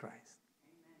Jesus Christ.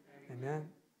 Amen.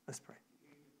 Let's pray.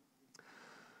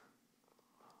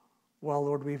 Well,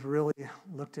 Lord, we've really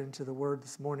looked into the Word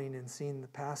this morning and seen the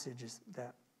passages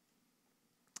and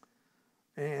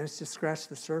it's just scratched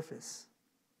the surface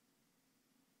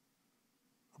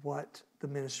of what the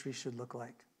ministry should look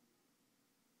like.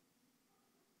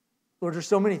 Lord, there's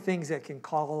so many things that can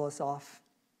call us off.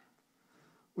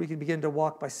 We can begin to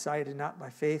walk by sight and not by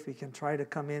faith. We can try to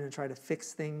come in and try to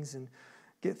fix things and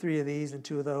get 3 of these and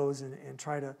 2 of those and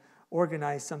try to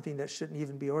organize something that shouldn't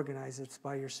even be organized. It's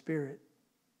by your Spirit.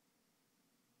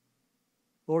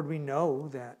 Lord, we know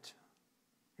that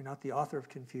you're not the author of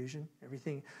confusion.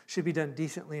 Everything should be done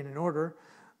decently and in order.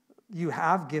 You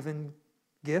have given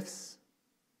gifts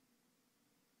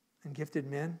and gifted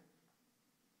men.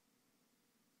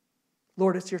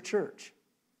 Lord, it's your church.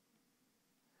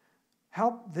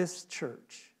 Help this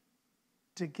church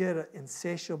to get an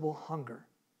insatiable hunger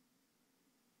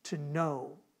to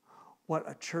know what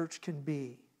a church can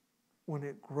be when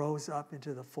it grows up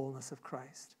into the fullness of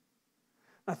Christ.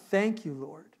 I thank you,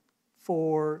 Lord,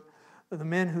 for the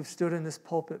men who've stood in this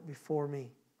pulpit before me,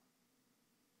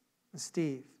 and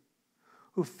Steve,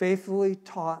 who faithfully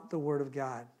taught the Word of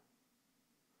God,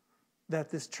 that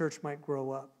this church might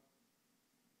grow up,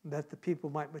 that the people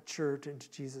might mature into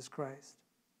Jesus Christ.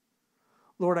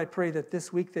 Lord, I pray that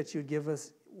this week that you'd give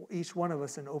us, each one of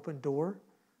us, an open door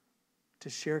to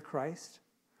share Christ.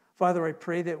 Father, I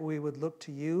pray that we would look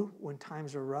to you when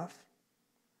times are rough.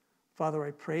 Father,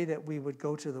 I pray that we would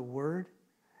go to the Word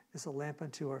as a lamp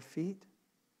unto our feet.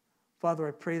 Father,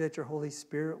 I pray that your Holy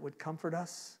Spirit would comfort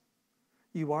us.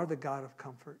 You are the God of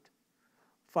comfort.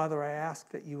 Father, I ask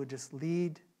that you would just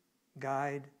lead,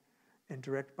 guide, and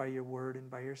direct by your Word and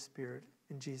by your Spirit.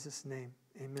 In Jesus' name,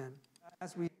 amen.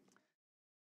 As we